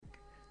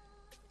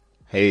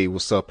Hey,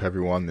 what's up,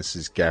 everyone? This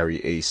is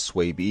Gary A.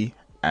 Swaby,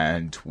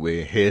 and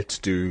we're here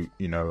to do,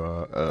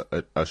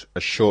 a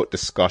short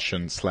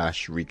discussion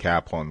slash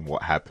recap on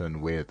what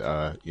happened with,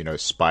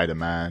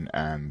 Spider-Man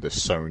and the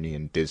Sony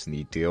and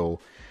Disney deal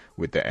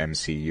with the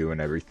MCU and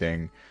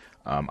everything.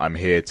 I'm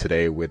here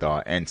today with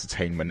our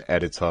entertainment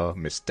editor,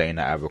 Miss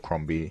Dana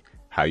Abercrombie.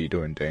 How you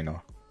doing,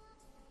 Dana?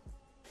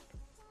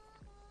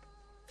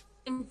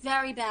 I'm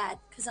very bad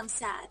because I'm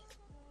sad.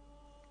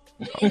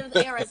 The end of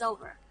the era is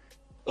over.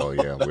 Oh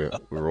yeah,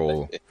 we're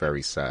all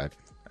very sad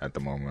at the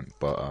moment.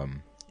 But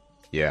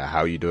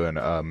how you doing,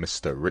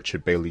 Mr.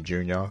 Richard Bailey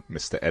Jr.,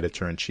 Mr.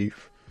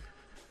 Editor-in-Chief?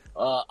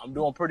 I'm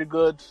doing pretty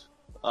good.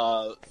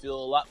 Feel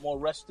a lot more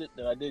rested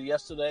than I did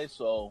yesterday.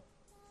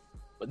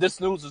 But this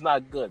news is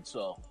not good.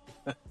 So.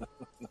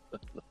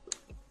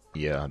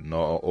 Yeah,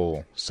 not at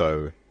all.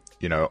 So,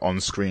 on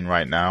screen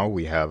right now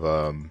we have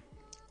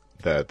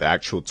the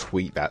actual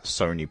tweet that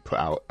Sony put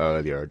out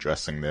earlier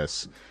addressing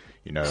this.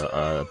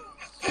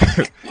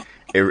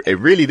 It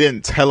really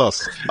didn't tell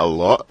us a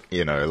lot,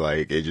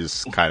 it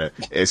just kind of,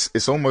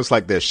 it's almost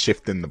like they're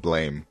shifting the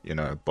blame,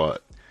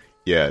 but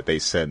yeah, they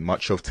said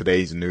much of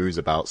today's news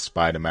about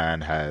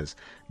Spider-Man has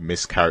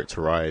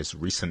mischaracterized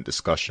recent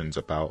discussions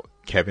about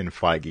Kevin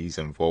Feige's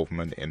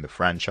involvement in the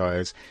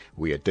franchise.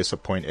 We are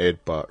disappointed,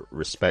 but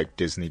respect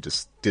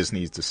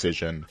Disney's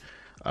decision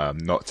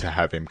not to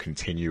have him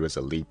continue as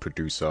a lead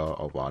producer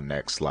of our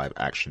next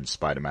live-action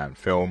Spider-Man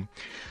film.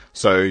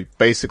 So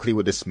basically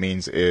what this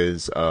means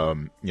is,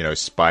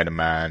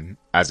 Spider-Man,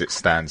 as it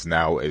stands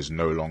now, is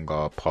no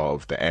longer part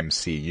of the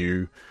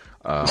MCU.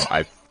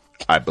 I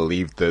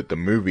believe that the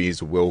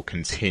movies will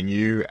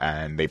continue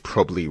and they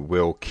probably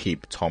will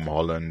keep Tom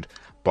Holland,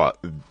 but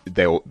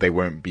they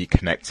won't be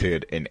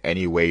connected in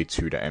any way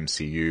to the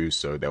MCU,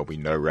 so there'll be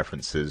no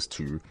references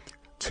to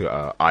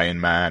Iron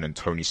Man and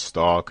Tony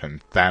Stark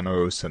and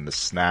Thanos and the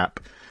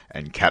Snap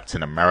and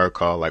Captain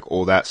America. Like,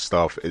 all that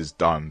stuff is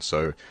done.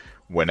 So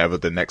whenever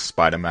the next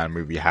Spider-Man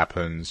movie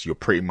happens, you're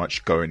pretty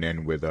much going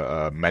in with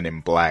a Men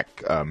in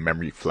Black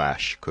memory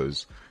flash,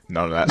 because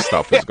none of that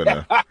stuff is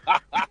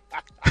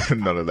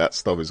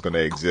gonna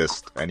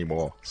exist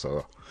anymore.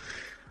 So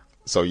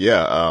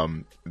yeah,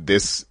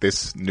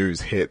 this news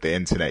hit the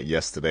internet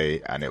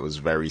yesterday, and it was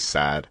very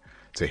sad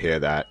to hear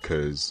that,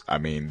 because I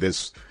mean,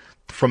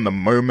 from the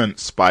moment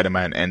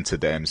Spider-Man entered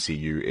the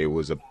MCU, it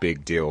was a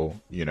big deal,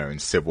 in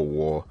Civil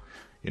War.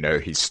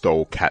 He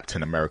stole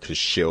Captain America's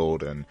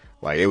shield, and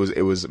it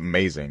was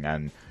amazing.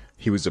 And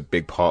he was a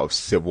big part of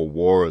Civil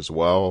War as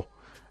well.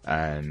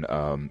 And,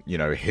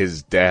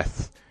 his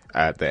death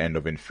at the end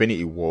of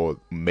Infinity War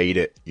made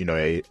it,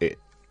 it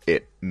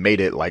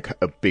made it like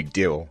a big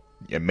deal.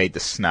 It made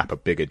the Snap a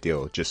bigger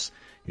deal. Just,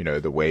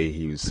 the way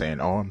he was saying,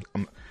 "Oh,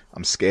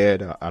 I'm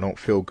scared. I don't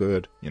feel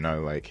good."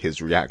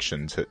 His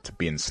reaction to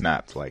being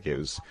snapped, it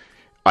was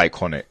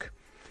iconic.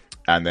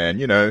 And then,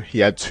 he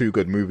had 2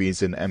 good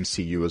movies in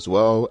MCU as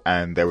well.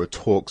 And there were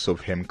talks of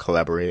him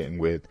collaborating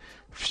with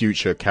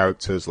future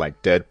characters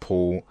like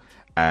Deadpool.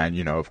 And,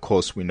 of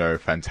course, we know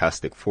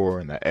Fantastic Four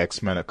and the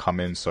X-Men are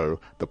coming. So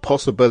the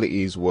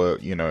possibilities were,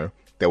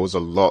 there was a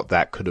lot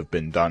that could have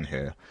been done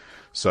here.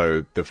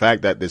 So the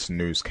fact that this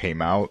news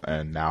came out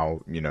and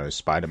now,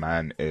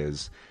 Spider-Man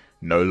is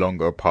no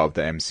longer a part of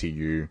the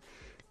MCU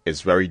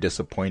is very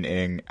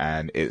disappointing.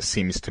 And it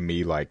seems to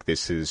me like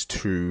this is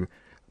 2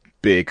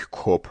 big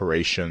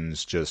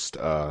corporations just,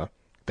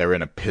 they're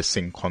in a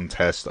pissing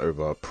contest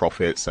over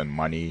profits and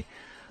money.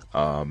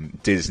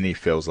 Disney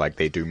feels like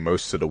they do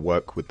most of the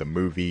work with the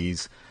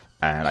movies,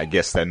 and I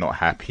guess they're not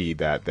happy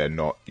that they're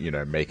not,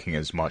 making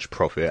as much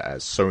profit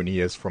as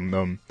Sony is from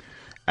them.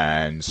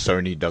 And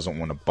Sony doesn't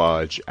want to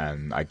budge,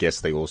 and I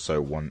guess they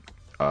also want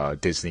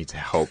Disney to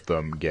help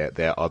them get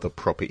their other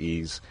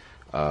properties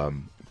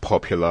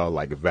popular,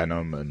 like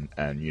Venom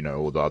and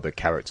all the other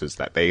characters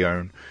that they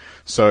own.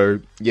 So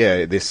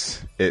yeah,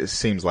 it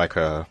seems like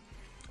a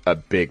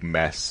big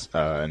mess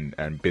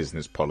and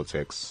business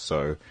politics.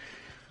 So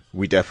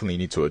we definitely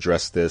need to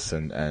address this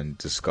and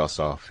discuss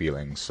our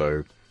feelings.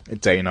 So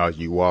Dana,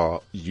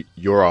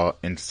 you're our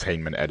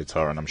entertainment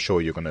editor, and I'm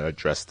sure you're going to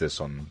address this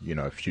on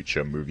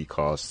future movie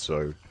casts.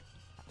 So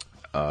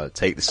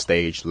take the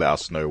stage, let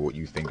us know what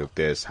you think of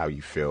this, how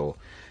you feel,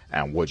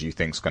 and what do you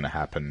think's going to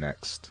happen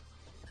next.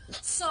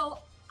 So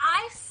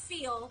I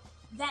feel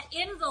that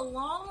in the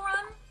long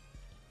run,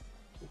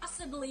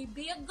 possibly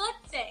be a good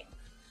thing.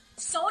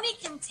 Sony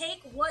can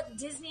take what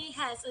Disney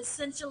has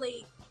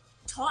essentially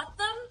taught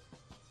them,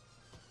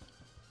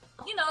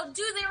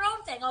 do their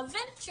own thing.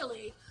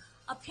 Eventually,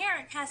 a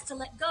parent has to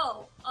let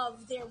go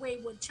of their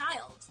wayward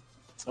child.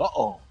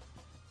 Uh-oh.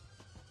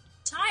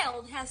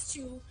 Child has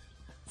to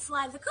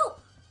fly the coop.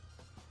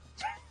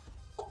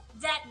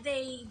 That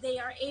they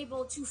are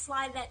able to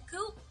fly that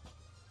coop.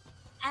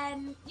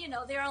 And,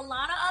 there are a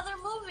lot of other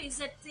movies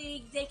that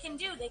they can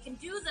do. They can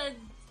do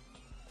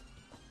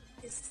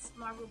this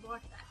Marvel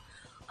brought that.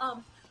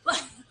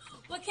 But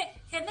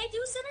can they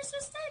do Sinister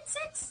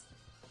Six?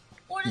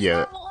 Or does Yeah.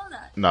 Marvel own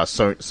that? No,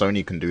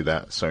 Sony can do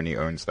that. Sony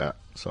owns that.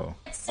 So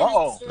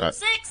Sinister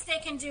Six, they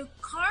can do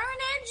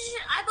Carnage,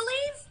 I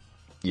believe.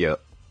 yeah,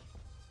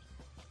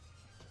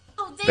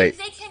 Oh, they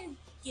can,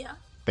 yeah.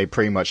 they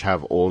pretty much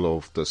have all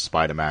of the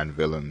Spider-Man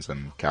villains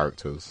and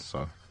characters.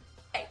 So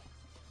Okay.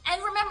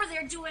 And remember,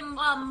 they're doing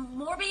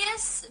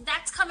Morbius.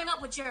 That's coming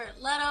up with Jared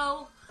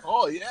Leto.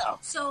 Oh yeah.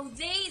 So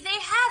they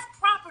have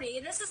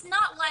property. This is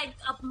not like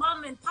a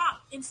mom and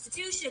pop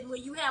institution where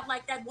you have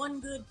like that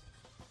one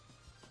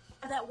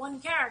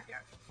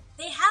character.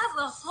 They have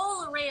a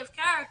whole array of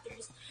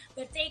characters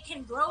that they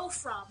can grow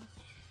from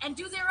and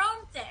do their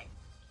own thing.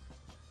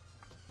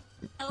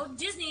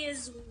 Disney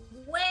is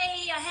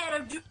way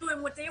ahead of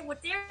doing what they're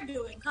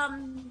doing.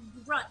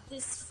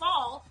 This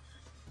fall,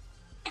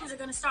 things are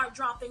going to start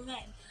dropping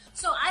then.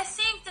 So I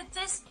think that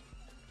this,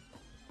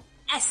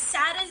 as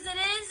sad as it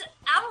is,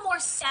 I'm more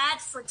sad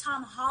for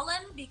Tom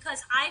Holland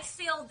because I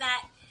feel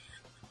that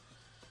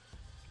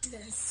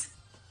that's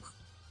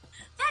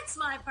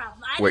my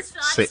problem. wait,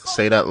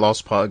 say that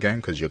last part again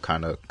because you're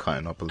kind of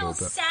cutting up a little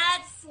bit.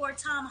 Sad for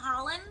Tom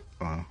Holland,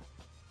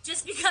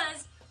 just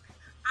because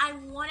I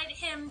wanted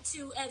him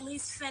to at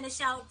least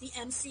finish out the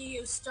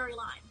MCU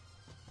storyline.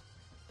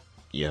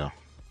 Yeah.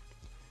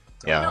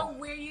 I don't know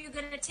where you're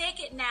going to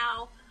take it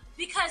now,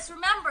 because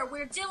remember,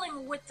 we're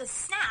dealing with the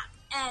snap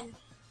and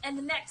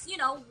the next,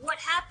 what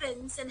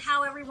happens and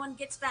how everyone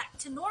gets back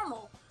to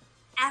normal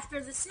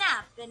after the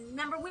snap. And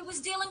remember, we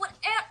was dealing with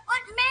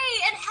Aunt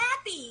May and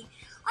Happy.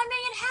 Aunt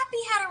May and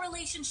Happy had a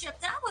relationship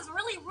that I was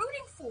really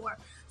rooting for.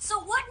 So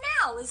what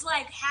now? Is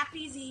like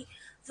Happy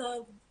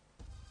the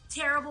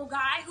terrible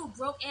guy who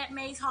broke Aunt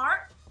May's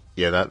heart?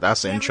 Yeah,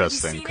 that's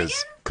interesting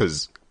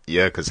because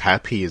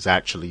Happy is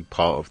actually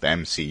part of the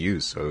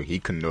MCU, so he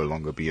can no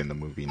longer be in the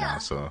movie now.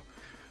 So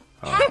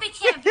Happy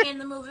can't be in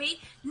the movie.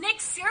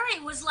 Nick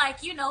Fury was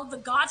like,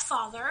 the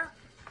Godfather.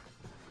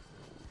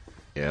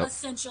 Yeah.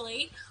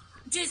 Essentially,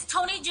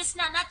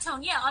 not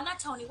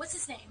Tony. What's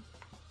his name?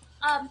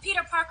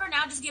 Peter Parker.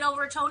 Now just get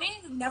over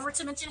Tony, never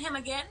to mention him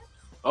again.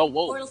 Oh,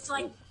 whoa! Or it's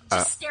like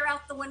just stare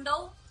out the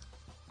window.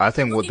 I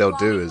think what they'll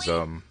do is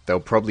they'll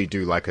probably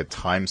do like a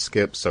time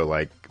skip. So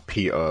like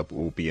Peter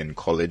will be in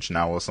college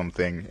now or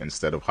something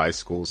instead of high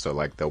school. So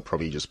like they'll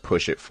probably just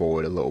push it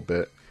forward a little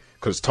bit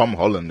because Tom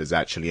Holland is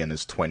actually in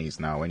his 20s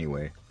now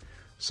anyway.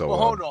 So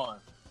hold on.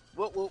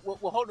 Well,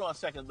 hold on a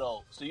second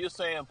though. So you're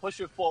saying push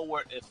it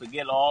forward and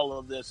forget all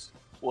of this.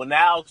 Well,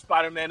 now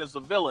Spider-Man is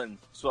a villain,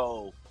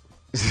 so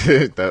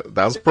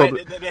that's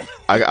probably.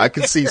 I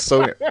can see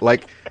Sony,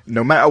 like,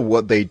 no matter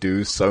what they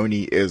do,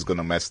 Sony is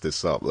gonna mess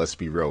this up. Let's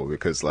be real,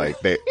 because like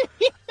they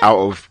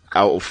out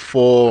of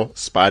 4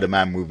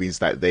 Spider-Man movies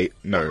that it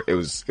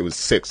was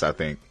 6, I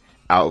think.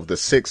 Out of the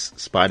 6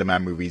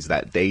 Spider-Man movies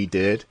that they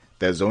did,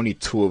 there's only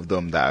 2 of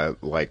them that are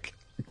like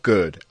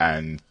good,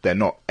 and they're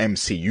not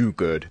MCU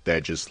good.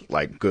 They're just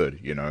like good,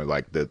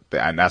 like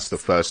and that's the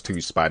first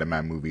 2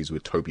 Spider-Man movies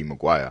with Tobey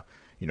Maguire.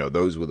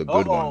 Those were the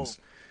good ones.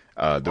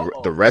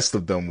 The rest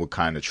of them were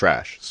kind of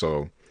trash.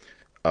 So,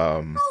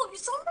 so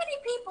many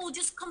people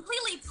just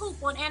completely poop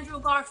on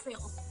Andrew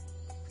Garfield.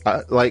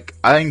 I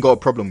ain't got a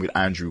problem with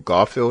Andrew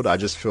Garfield. I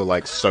just feel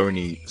like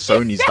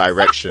Sony's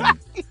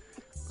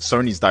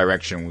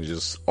direction was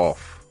just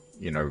off,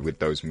 with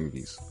those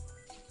movies.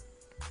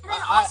 And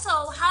then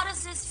also, how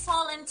does this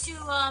fall into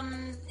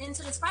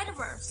the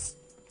Spider-Verse?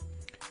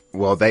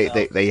 Well,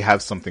 they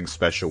have something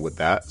special with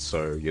that.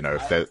 So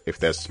if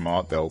they're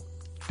smart, they'll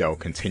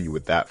continue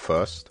with that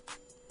first.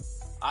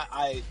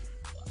 I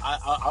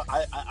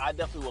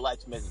definitely would like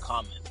to make a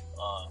comment.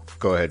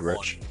 Go ahead,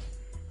 Rich.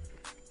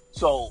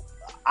 So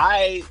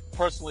I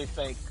personally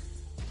think,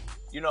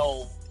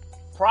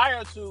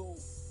 prior to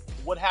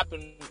what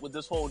happened with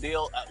this whole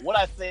deal, what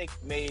I think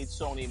made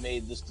Sony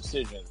made this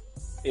decision,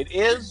 it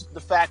is the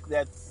fact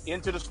that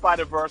Into the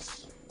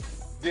Spider-Verse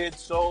did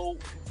so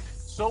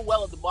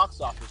well at the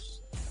box office,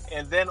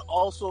 and then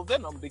also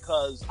Venom,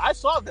 because I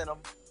saw Venom,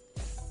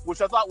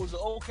 which I thought was an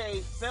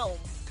okay film,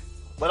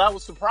 but I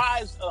was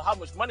surprised at how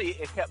much money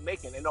it kept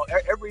making.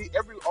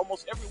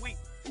 Almost every week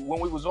when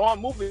we was on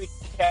Movie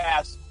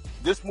Cast,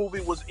 this movie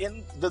was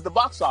in the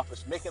box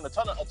office making a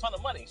ton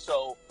of money.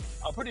 So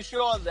I'm pretty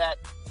sure that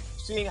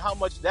seeing how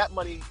much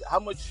money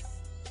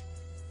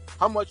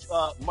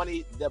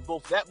that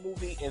both that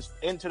movie and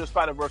Into the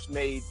Spider-Verse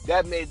made,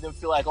 that made them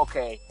feel like,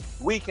 okay,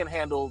 we can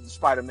handle the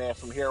Spider-Man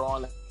from here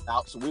on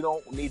out, so we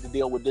don't need to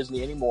deal with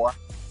Disney anymore.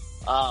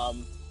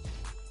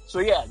 So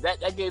yeah,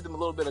 that gave them a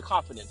little bit of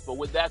confidence. But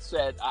with that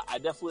said, I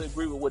definitely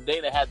agree with what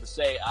Dana had to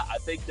say. I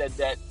think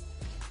that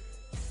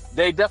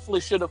they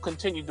definitely should have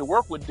continued to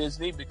work with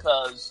Disney,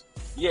 because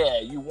yeah,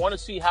 you want to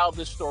see how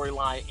this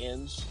storyline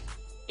ends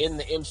in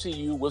the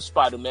MCU with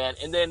Spider-Man,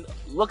 and then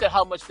look at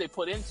how much they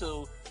put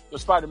into the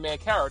Spider-Man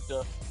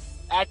character,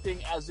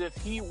 acting as if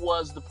he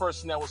was the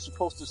person that was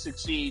supposed to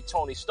succeed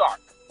Tony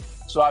Stark.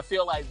 So I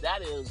feel like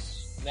that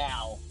is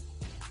now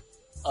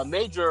a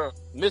major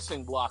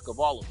missing block of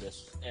all of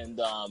this.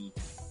 And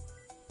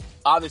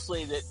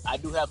obviously that I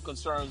do have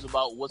concerns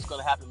about what's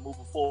going to happen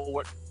moving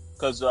forward,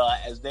 because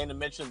as Dana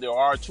mentioned, there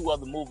are 2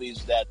 other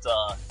movies that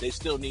they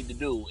still need to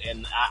do,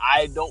 and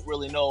I don't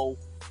really know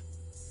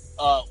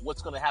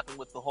what's going to happen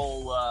with the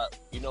whole.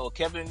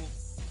 Kevin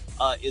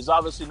is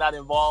obviously not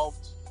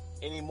involved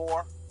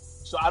anymore,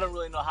 so I don't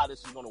really know how this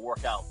is going to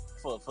work out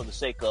for the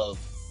sake of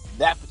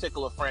that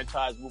particular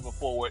franchise moving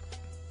forward.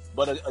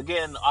 But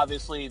again,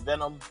 obviously,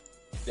 Venom.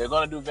 They're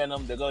going to do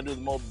Venom. They're going to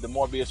do the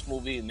Morbius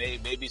movie, and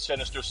maybe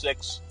Sinister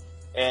Six,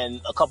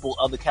 and a couple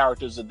other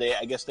characters that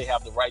I guess they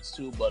have the rights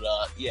to. But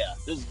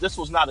this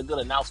was not a good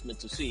announcement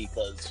to see,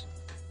 because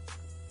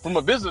from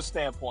a business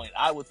standpoint,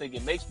 I would think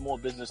it makes more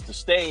business to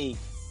stay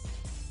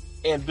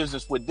in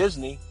business with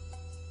Disney.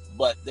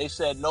 But they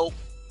said, nope,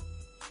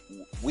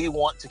 we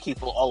want to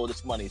keep all of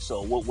this money,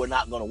 so we're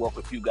not going to work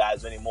with you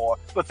guys anymore.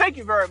 But thank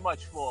you very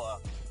much for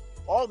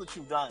all that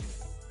you've done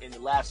in the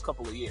last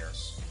couple of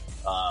years.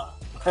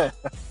 But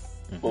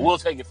we'll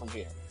take it from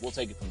here.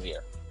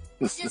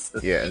 It's just,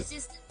 Yeah. It's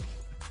just.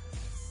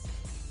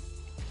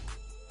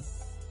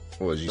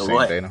 What was you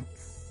saying, Dana?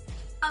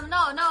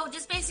 No,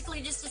 just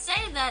basically just to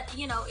say that,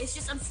 it's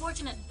just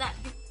unfortunate that,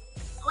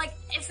 like,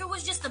 if it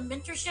was just a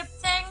mentorship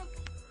thing,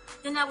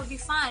 then that would be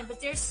fine. But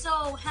they're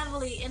so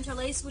heavily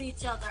interlaced with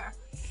each other,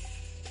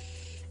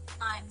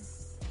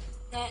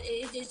 that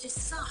it just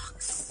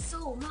sucks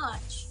so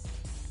much.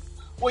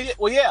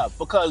 Well, yeah,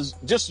 because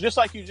just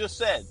like you just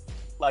said,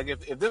 like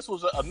if this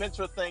was a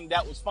mentor thing,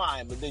 that was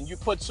fine. But then you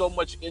put so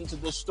much into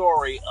the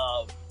story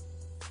of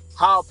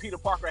how Peter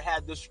Parker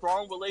had this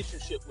strong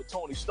relationship with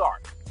Tony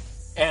Stark.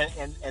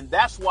 And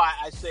that's why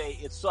I say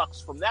it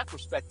sucks from that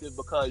perspective,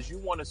 because you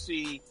want to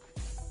see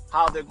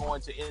how they're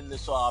going to end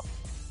this off,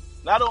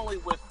 not only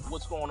with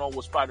what's going on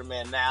with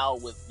Spider-Man now,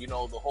 with, the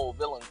whole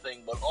villain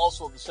thing, but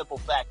also the simple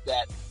fact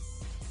that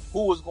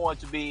who is going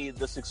to be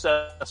the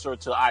successor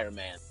to Iron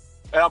Man.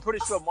 And I'm pretty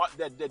sure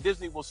that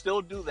Disney will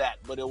still do that,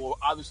 but it will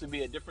obviously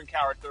be a different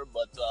character.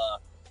 But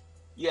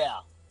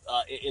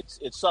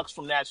it sucks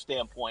from that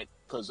standpoint,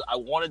 because I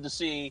wanted to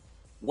see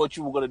what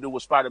you were going to do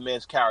with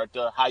Spider-Man's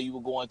character, how you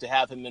were going to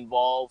have him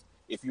involved,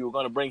 if you were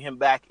going to bring him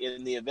back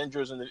in the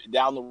Avengers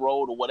down the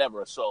road or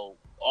whatever. So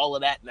all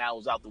of that now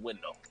is out the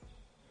window.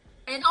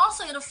 And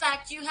also the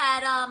fact you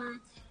had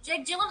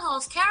Jake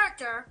Gyllenhaal's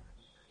character,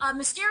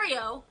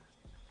 Mysterio.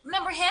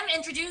 Remember him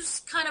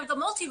introduced kind of the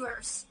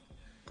multiverse.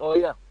 Oh,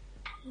 yeah.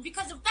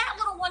 Because of that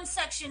little one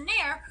section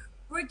there,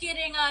 we're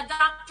getting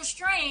Doctor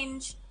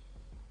Strange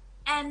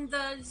and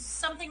the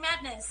Something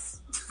Madness.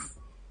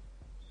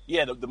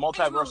 Yeah, the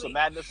Multiverse of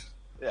Madness.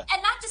 Yeah.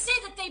 And not to say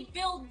that they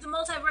build the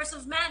Multiverse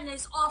of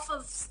Madness off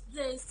of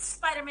the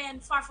Spider-Man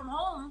Far From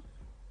Home,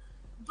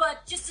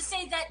 but just to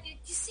say that,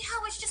 you see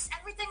how it's just,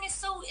 everything is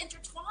so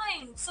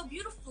intertwined so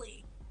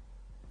beautifully.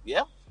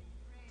 Yeah.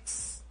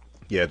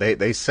 Yeah,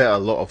 they set a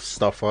lot of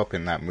stuff up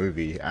in that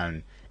movie,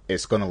 and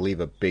it's going to leave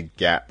a big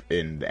gap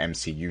in the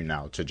MCU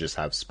now to just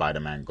have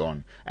Spider-Man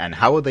gone. And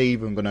how are they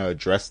even going to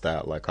address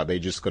that? Like, are they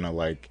just going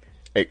to,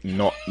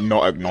 not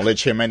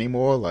acknowledge him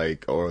anymore?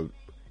 Like, or,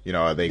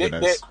 are they going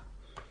to...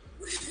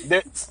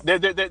 They're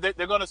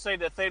going to say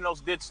that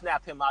Thanos did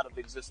snap him out of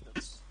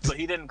existence, so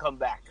he didn't come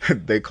back.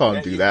 They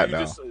can't do that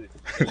now.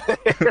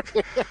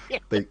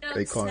 They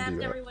can't snapped do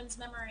that. Everyone's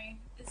memory.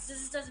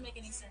 This doesn't make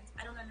any sense.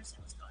 I don't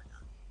understand what's going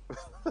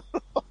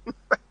on.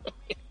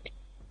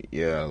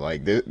 Yeah,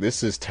 like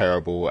this is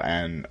terrible,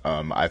 and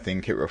I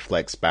think it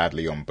reflects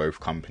badly on both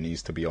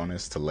companies, to be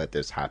honest, to let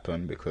this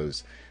happen,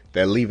 because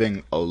they're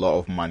leaving a lot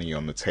of money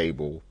on the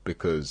table,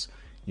 because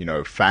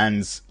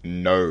fans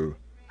know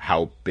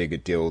how big a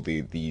deal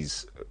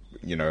these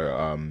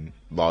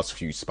last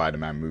few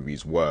Spider-Man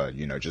movies were.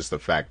 Just the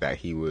fact that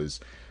he was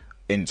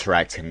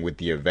interacting with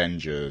the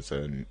Avengers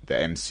and the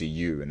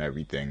MCU and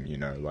everything,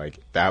 like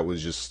that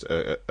was just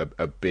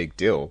a big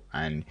deal,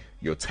 and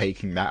you're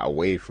taking that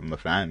away from the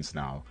fans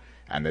now.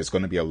 And there's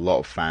going to be a lot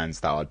of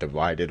fans that are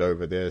divided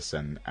over this,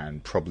 and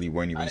probably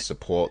won't even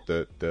support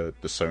the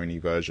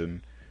Sony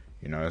version,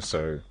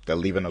 so they're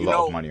leaving a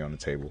lot of money on the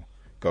table.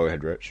 Go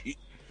ahead, Rich.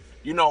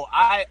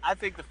 I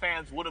think the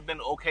fans would have been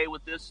okay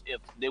with this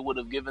if they would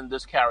have given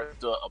this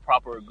character a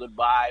proper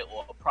goodbye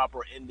or a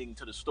proper ending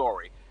to the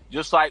story.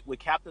 Just like with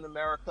Captain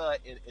America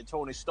and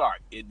Tony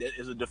Stark. It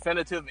is a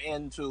definitive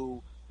end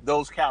to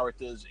those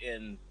characters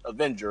in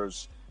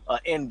Avengers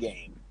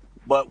Endgame.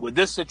 But with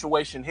this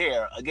situation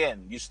here,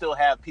 again, you still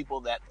have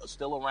people that are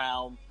still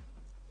around,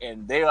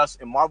 and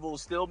Marvel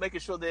is still making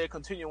sure they're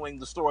continuing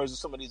the stories of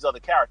some of these other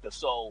characters.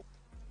 So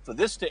for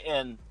this to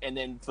end, and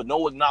then for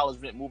no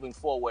acknowledgement moving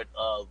forward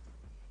of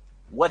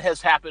what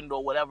has happened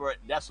or whatever,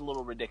 that's a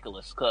little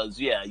ridiculous. Because,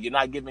 you're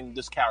not giving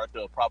this character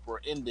a proper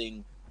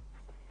ending,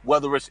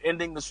 whether it's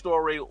ending the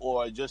story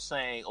or just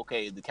saying,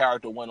 okay, the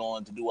character went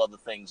on to do other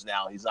things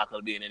now. He's not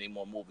going to be in any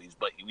more movies.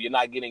 But you're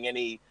not getting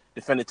any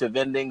definitive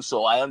ending,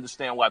 so I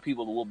understand why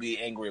people will be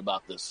angry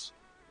about this.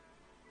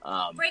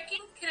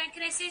 Breaking?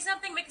 Can I say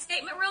something? Make a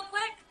statement real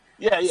quick?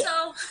 Yeah.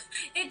 So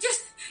it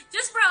just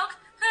broke.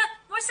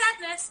 More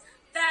sadness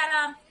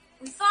that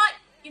we thought,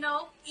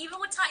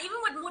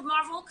 even with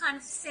Marvel kind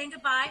of saying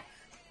goodbye,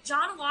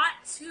 John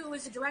Watts, who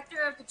was the director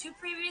of the 2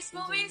 previous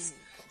movies,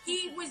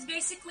 he was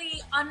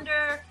basically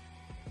under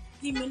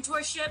the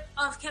mentorship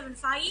of Kevin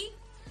Feige.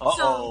 Uh-oh.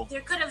 So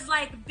there could have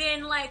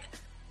been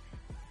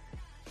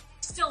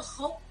still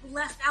hope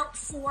left out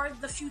for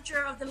the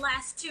future of the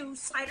last two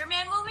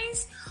Spider-Man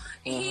movies.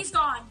 Mm-hmm. He's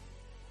gone.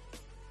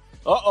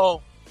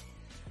 Uh-oh.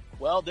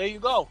 Well, there you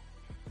go.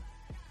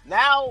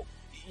 Now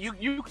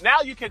you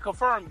can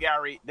confirm,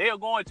 Gary, they are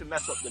going to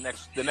mess up the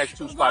next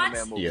two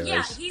Spider-Man movies.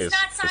 Yeah, he's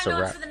not signed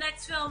on for the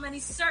next film, and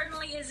he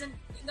certainly isn't.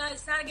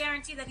 It's not a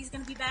guarantee that he's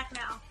going to be back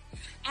now.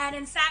 And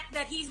in fact,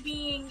 that he's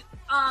being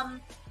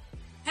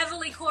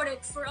heavily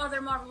courted for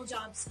other Marvel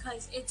jobs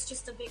because it's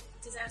just a big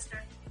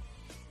disaster.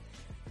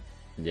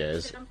 Yeah,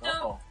 it's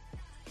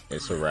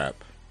a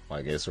wrap.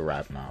 It's a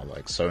wrap now.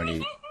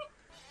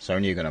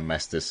 Sony are gonna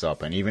mess this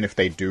up, and even if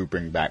they do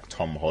bring back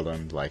Tom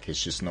Holland,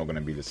 it's just not gonna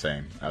be the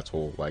same at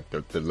all.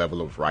 The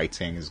level of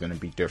writing is gonna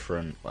be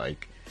different.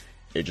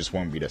 It just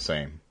won't be the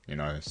same,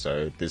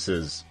 So this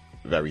is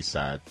very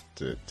sad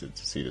to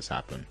see this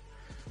happen.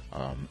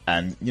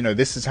 And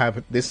this is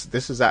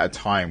this is at a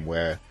time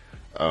where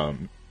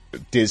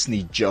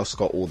Disney just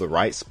got all the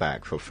rights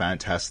back for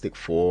Fantastic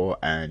Four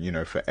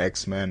and, for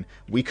X-Men.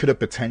 We could have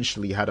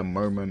potentially had a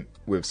moment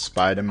with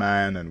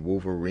Spider-Man and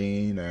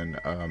Wolverine and,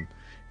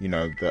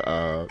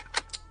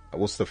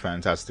 what's the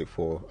Fantastic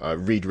Four?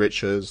 Reed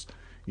Richards.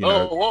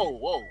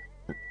 Whoa.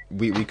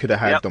 We could have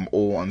had them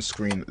all on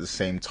screen at the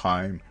same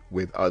time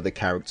with other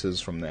characters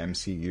from the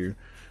MCU.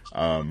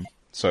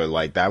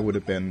 So that would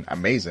have been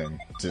amazing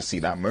to see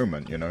that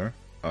moment,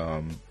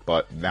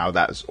 But now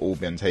that's all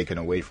been taken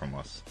away from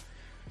us.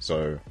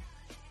 So,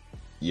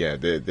 yeah,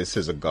 this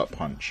is a gut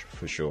punch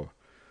for sure.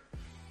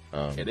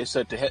 They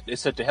said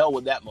to hell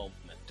with that moment.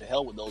 To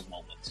hell with those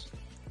moments.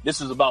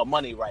 This is about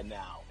money right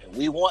now, and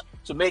we want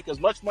to make as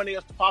much money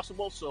as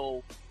possible.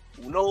 So,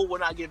 no, we're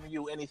not giving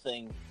you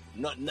anything,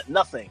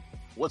 nothing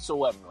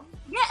whatsoever.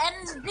 Yeah,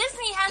 and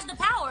Disney has the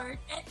power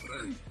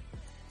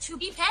to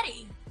be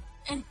petty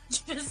and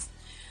just,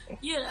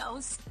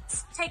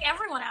 take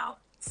everyone out.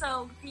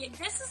 So, yeah,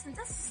 this is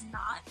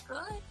not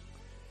good.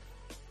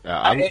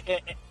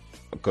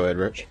 Go ahead,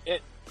 Rich. The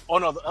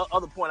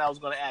other point I was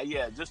going to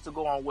add, just to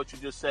go on what you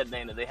just said,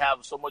 Dana, they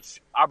have so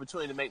much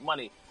opportunity to make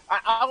money.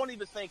 I don't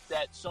even think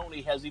that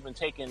Sony has even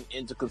taken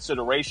into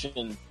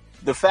consideration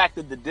the fact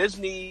that the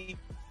Disney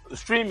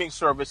streaming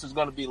service is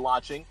going to be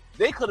launching.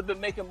 They could have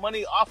been making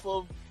money off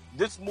of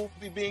this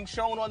movie being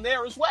shown on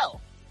there as well.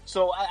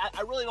 So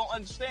I really don't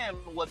understand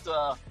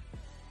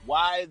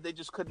why they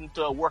just couldn't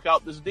work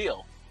out this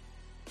deal.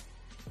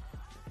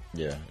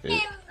 Yeah.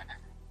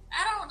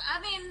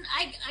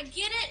 I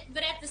get it,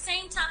 but at the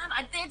same time,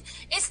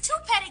 it's two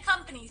petty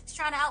companies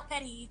trying to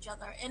out-petty each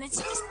other, and it's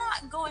just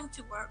not going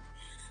to work.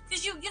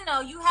 Because you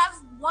have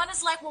one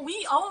is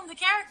we own the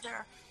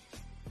character.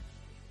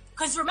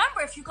 Because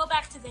remember, if you go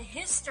back to the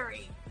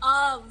history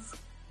of,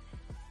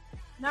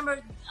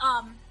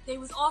 they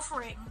was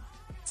offering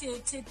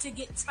to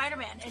get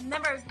Spider-Man, and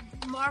remember,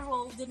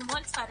 Marvel didn't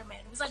want Spider-Man.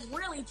 It was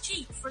really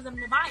cheap for them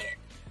to buy it,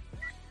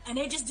 and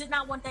they just did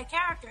not want that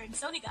character, and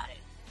Sony got it.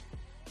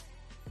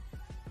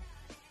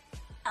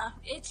 I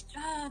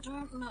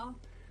don't know.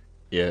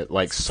 Yeah,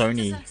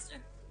 Sony,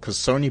 because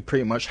Sony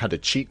pretty much had a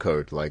cheat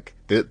code.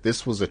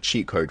 This was a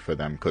cheat code for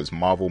them because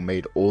Marvel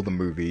made all the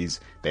movies.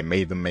 They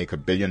made them make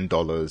 $1 billion,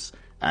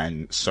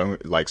 and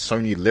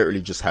Sony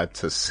literally just had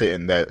to sit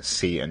in their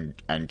seat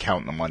and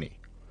count the money.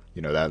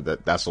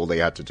 That's all they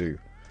had to do.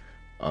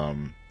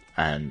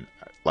 And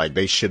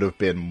they should have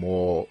been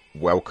more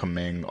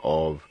welcoming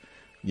of,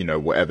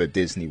 whatever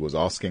Disney was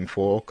asking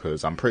for,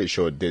 because I'm pretty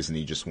sure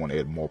Disney just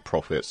wanted more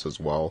profits as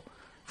well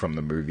from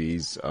the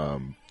movies.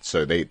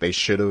 So they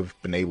should have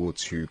been able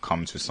to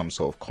come to some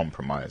sort of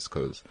compromise,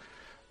 because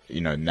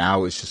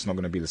now it's just not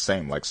going to be the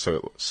same.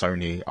 So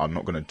Sony are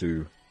not going to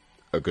do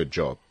a good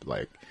job.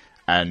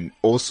 And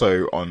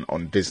also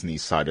on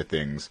Disney's side of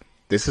things,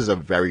 this is a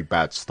very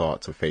bad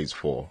start to Phase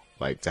 4.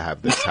 To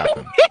have this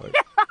happen,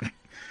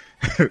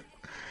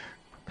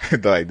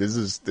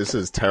 this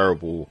is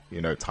terrible,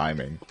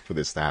 timing for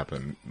this to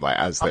happen.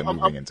 As they're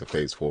moving into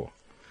Phase 4.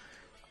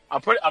 I'm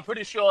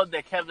pretty sure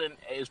that Kevin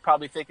is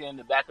probably thinking in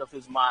the back of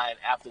his mind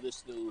after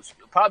this news.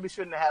 Probably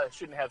shouldn't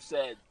have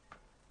said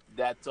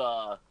that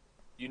the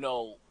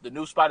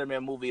new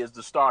Spider-Man movie is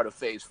the start of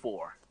Phase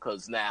 4,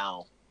 because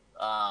now,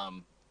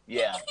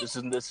 this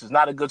is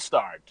not a good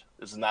start.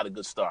 This is not a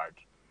good start.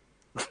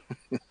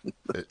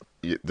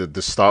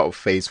 The start of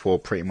Phase 4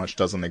 pretty much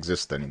doesn't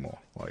exist anymore.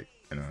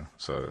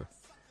 So.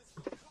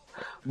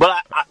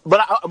 But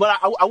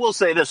I will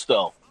say this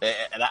though,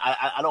 and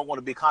I don't want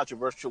to be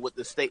controversial with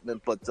this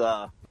statement, but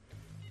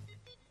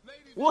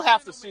we'll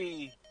have to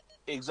see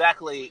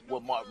exactly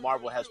what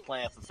Marvel has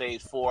planned for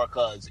Phase 4,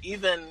 because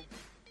even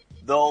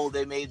though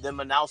they made them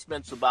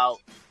announcements about,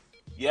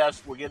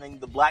 yes, we're getting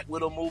the Black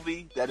Widow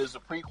movie that is a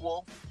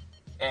prequel,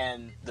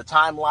 and the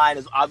timeline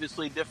is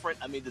obviously different.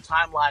 I mean, the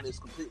timeline is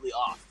completely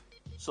off.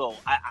 So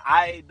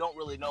I don't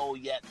really know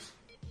yet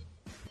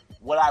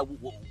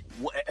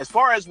as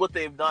far as what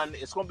they've done.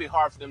 It's going to be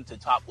hard for them to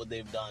top what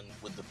they've done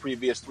with the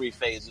previous 3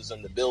 phases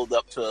and the build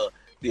up to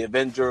the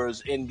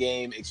Avengers,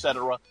 Endgame,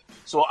 etc.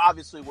 So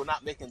obviously we're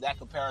not making that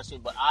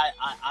comparison, but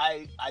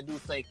I do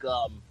think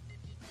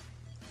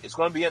it's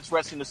going to be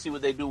interesting to see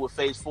what they do with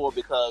Phase 4,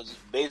 because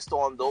based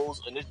on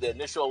the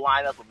initial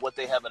lineup of what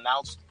they have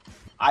announced,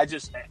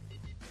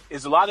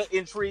 it's a lot of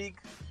intrigue,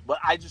 but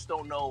I just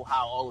don't know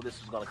how all of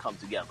this is going to come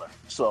together.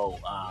 So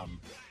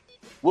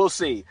we'll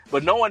see.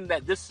 But knowing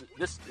that this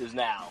is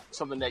now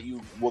something that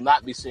you will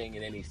not be seeing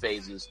in any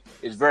phases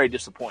is very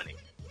disappointing.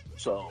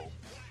 So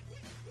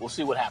we'll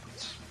see what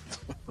happens.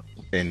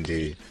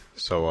 Indeed.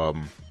 So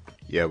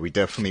yeah, we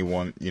definitely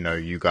want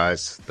you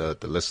guys, the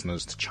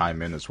listeners, to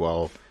chime in as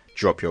well.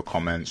 Drop your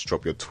comments,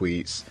 drop your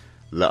tweets.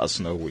 Let us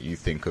know what you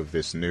think of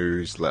this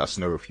news. Let us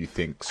know if you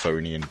think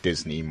Sony and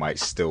Disney might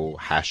still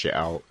hash it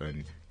out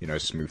and,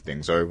 smooth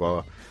things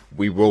over.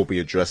 We will be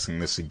addressing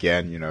this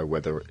again,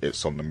 whether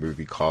it's on the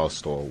Movie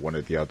Cast or one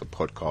of the other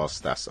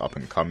podcasts that's up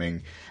and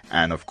coming.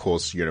 And of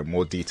course,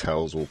 more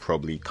details will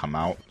probably come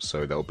out.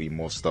 So there'll be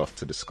more stuff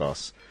to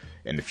discuss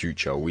in the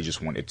future. We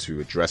just wanted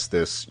to address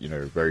this,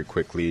 very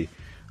quickly.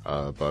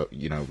 But,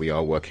 we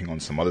are working on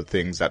some other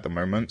things at the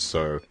moment.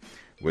 So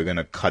we're going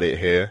to cut it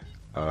here.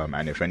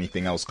 And if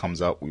anything else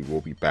comes up, we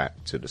will be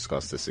back to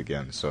discuss this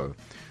again. So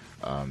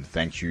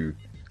thank you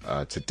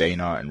to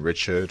Dana and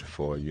Richard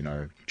for,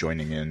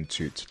 joining in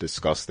to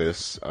discuss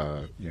this,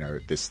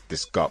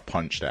 this gut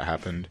punch that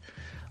happened.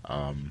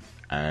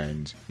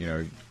 And,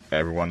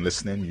 everyone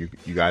listening,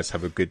 you guys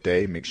have a good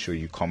day. Make sure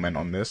you comment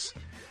on this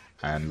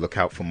and look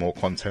out for more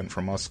content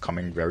from us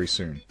coming very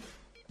soon.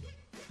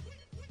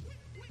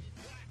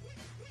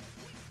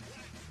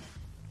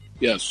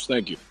 Yes,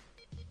 thank you.